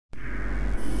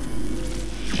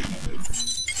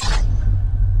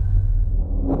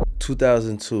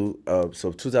2002,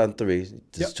 so 2003, just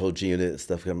Yep. told G Unit and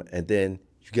stuff, and then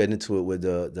you get into it with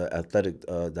the athletic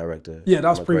director. Yeah, that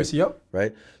was am I correct? previously. Yep.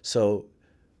 Right. So,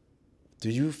 do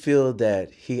you feel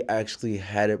that he actually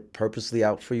had it purposely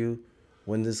out for you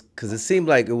when this? Because it seemed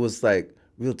like it was like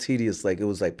real tedious, like it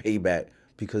was like payback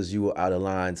because you were out of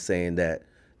line saying that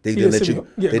they didn't let you.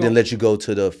 Yeah, They didn't let you go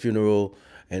to the funeral.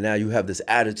 And now you have this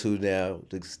attitude now,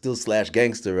 like still slash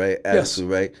gangster, right? Yes. Attitude,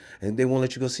 right? And they won't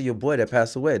let you go see your boy that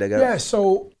passed away. That got Yeah,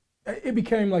 so it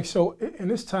became like, so in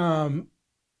this time,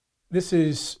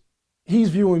 he's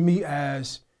viewing me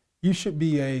as, you should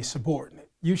be a subordinate.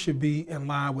 You should be in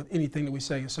line with anything that we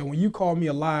say. So when you call me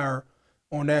a liar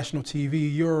on national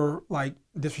TV, you're like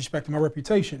disrespecting my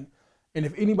reputation. And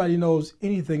if anybody knows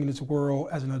anything in this world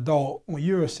as an adult, when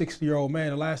you're a 60-year-old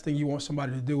man, the last thing you want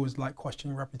somebody to do is like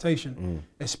question your reputation,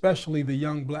 especially the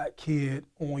young black kid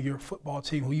on your football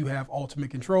team who you have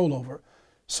ultimate control over.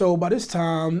 So by this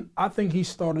time, I think he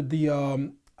started the,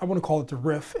 I want to call it the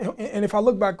riff. And if I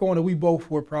look back on it, we both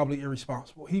were probably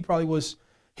irresponsible. He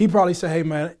probably said, hey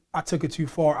man, I took it too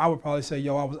far. I would probably say,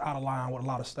 yo, I was out of line with a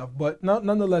lot of stuff. But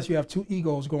nonetheless, you have two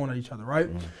egos going at each other, right?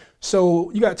 So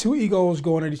you got two egos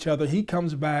going at each other. He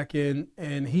comes back and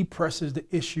he presses the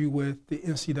issue with the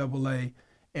NCAA,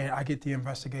 and I get the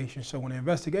investigation. So when the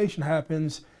investigation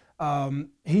happens,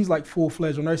 he's like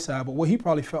full-fledged on their side. But what he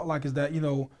probably felt like is that, you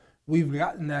know, we've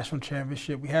got the national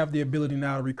championship. We have the ability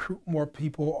now to recruit more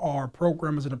people. Our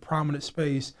program is in a prominent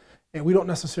space, and we don't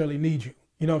necessarily need you.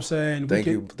 You know what I'm saying? Thank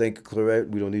you, Clarett.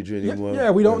 We don't need you anymore. Yeah,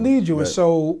 we don't need you. Right. And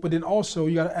so, but then also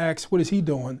you got to ask, what is he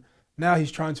doing? Now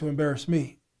he's trying to embarrass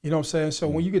me. You know what I'm saying? So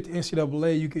when you get to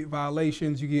NCAA, you get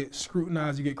violations, you get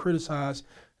scrutinized, you get criticized.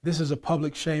 This is a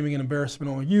public shaming and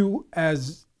embarrassment on you,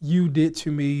 as you did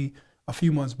to me a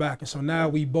few months back. And so now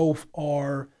we both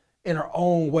are in our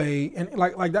own way, and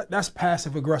like that's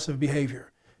passive aggressive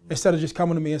behavior. Instead of just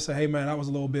coming to me and say, hey man, that was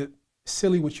a little bit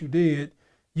silly what you did,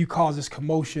 you cause this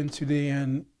commotion to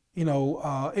then, you know,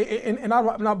 and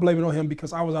I'm not blaming on him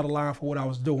because I was out of line for what I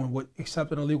was doing with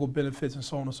accepting illegal benefits and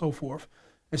so on and so forth.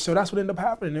 And so that's what ended up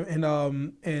happening.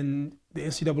 And the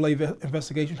NCAA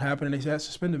investigation happened, and they had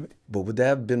suspended me. But would that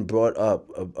have been brought up,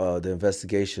 the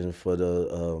investigation for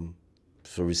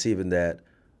for receiving that,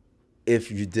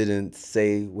 if you didn't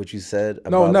say what you said?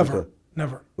 No, about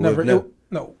never.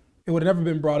 No. It would have never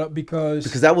been brought up because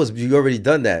that was, you already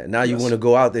done that. Now you want to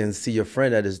go out there and see your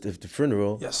friend at the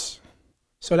funeral. Yes.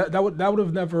 So that would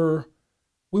have never,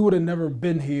 we would have never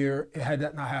been here had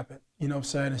that not happened. You know what I'm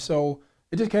saying? And so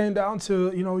it just came down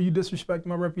to, you know, you disrespect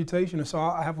my reputation, and so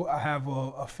I have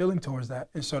a feeling towards that,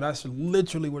 and so that's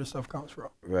literally where the stuff comes from.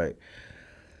 Right.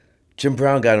 Jim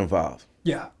Brown got involved.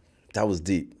 Yeah. That was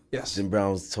deep. Yes. Jim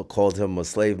Brown called him a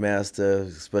slave master,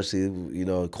 especially, you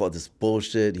know, called this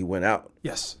bullshit. He went out.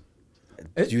 Yes.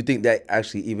 Do you think that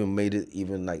actually even made it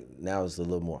even like now it's a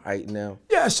little more heightened now?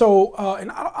 Yeah. So,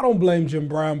 and I don't blame Jim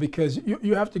Brown because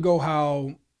you have to go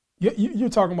how you're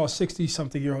talking about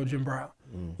 60-something-year-old Jim Brown.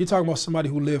 You're talking about somebody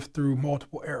who lived through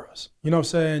multiple eras. You know what I'm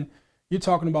saying? You're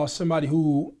talking about somebody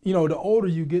who, you know, the older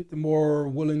you get, the more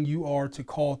willing you are to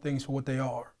call things for what they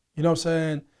are. You know what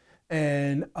I'm saying?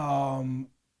 And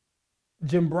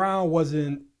Jim Brown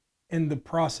wasn't in the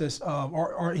process of,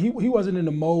 or he wasn't in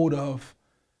the mode of,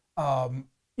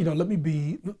 you know,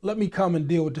 let me come and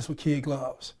deal with this with kid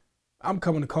gloves. I'm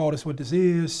coming to call this what this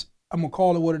is. I'm gonna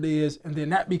call it what it is, and then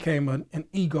that became an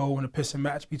ego and a pissing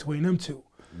match between them two.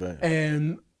 Right.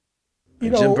 And you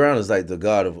know, Jim Brown is like the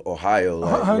god of Ohio,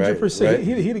 like, 100%. Right?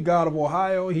 He the god of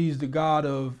Ohio. He's the god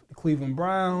of the Cleveland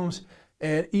Browns,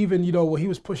 and even, you know, when he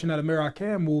was pushing that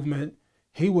American movement,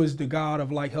 he was the god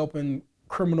of like helping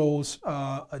criminals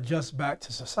adjust back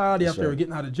to society after they were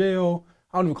getting out of jail.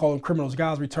 I don't even call them criminals,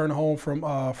 guys returning home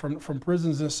from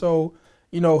prisons. And so,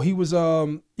 you know, he was,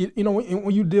 you know,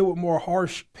 when you deal with more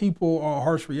harsh people or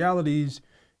harsh realities,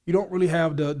 you don't really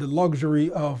have the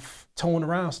luxury of towing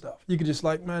around stuff. You could just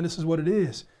like, man, this is what it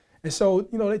is. And so,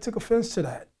 you know, they took offense to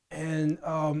that. And,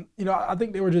 you know, I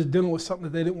think they were just dealing with something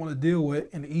that they didn't want to deal with.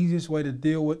 And the easiest way to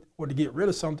deal with or to get rid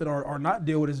of something or not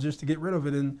deal with is just to get rid of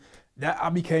it. And that I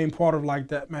became part of like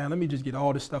that, man, let me just get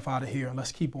all this stuff out of here and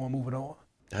let's keep on moving on.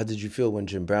 How did you feel when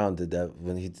Jim Brown did that,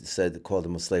 when he called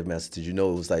him a slave master? Did you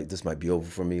know it was like, this might be over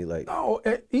for me? Like, no,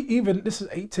 even this is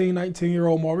 18,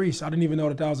 19-year-old Maurice. I didn't even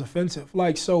know that was offensive.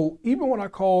 Like, so even when I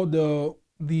called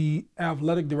the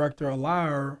athletic director a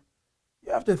liar,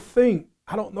 you have to think,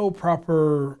 I don't know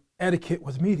proper etiquette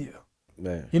with media.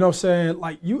 Man. You know what I'm saying?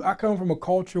 Like, I come from a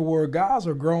culture where guys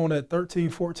are grown at 13,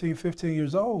 14, 15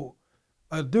 years old.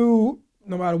 A dude,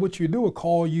 no matter what you do, will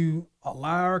call you a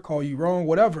liar, call you wrong,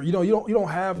 whatever. You know, you don't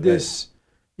have this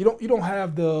you don't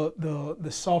have the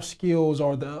soft skills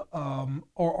or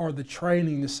the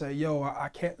training to say, yo, I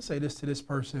can't say this to this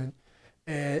person.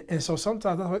 And so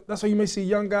sometimes that's why you may see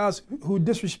young guys who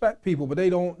disrespect people, but they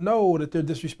don't know that they're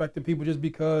disrespecting people just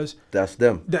because that's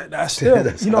them. That's them.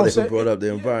 That's you know how what they I'm brought up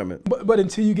the environment. But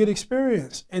until you get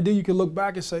experience, and then you can look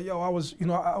back and say, yo, I was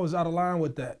out of line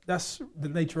with that. That's the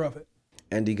nature of it.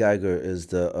 Andy Geiger is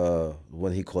the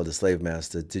one he called the slave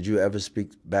master. Did you ever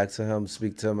speak to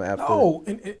him after? No,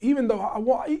 and even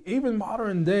though even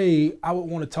modern day, I would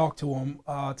want to talk to him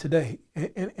today.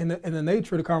 And the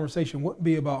nature of the conversation wouldn't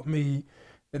be about me.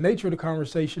 The nature of the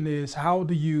conversation is, how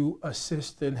do you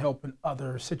assist in helping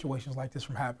other situations like this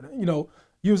from happening? You know,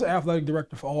 you was an athletic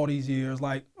director for all these years.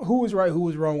 Like, who was right, who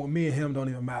was wrong with me and him don't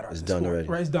even matter. It's done already.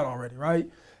 Right, it's done already, right?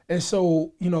 And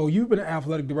so, you know, you've been an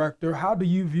athletic director. How do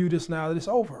you view this now that it's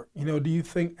over? You know, do you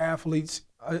think athletes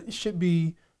should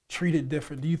be treated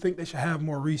different? Do you think they should have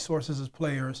more resources as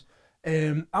players?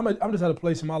 And I'm just at a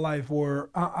place in my life where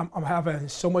I'm having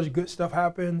so much good stuff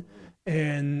happen,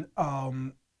 and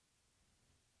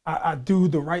I do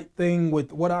the right thing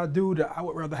with what I do, that I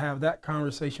would rather have that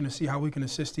conversation to see how we can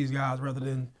assist these guys rather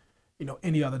than, you know,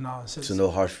 any other nonsense. So no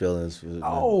harsh feelings.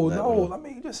 Oh no! I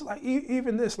mean, just like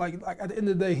even this, like at the end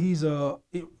of the day, he's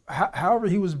however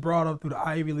he was brought up through the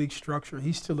Ivy League structure,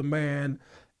 he's still a man,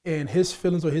 and his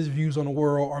feelings or his views on the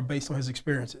world are based on his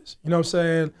experiences. You know what I'm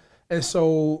saying? And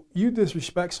so you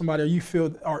disrespect somebody, or you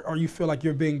feel like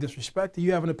you're being disrespected,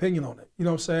 you have an opinion on it. You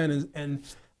know what I'm saying? And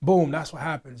boom, that's what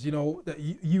happens. You know, that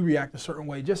you react a certain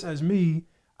way. Just as me,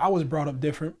 I was brought up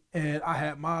different, and I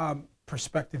had my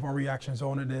perspective or reactions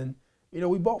on it, and you know,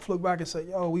 we both look back and say,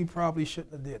 yo, we probably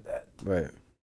shouldn't have did that. Right.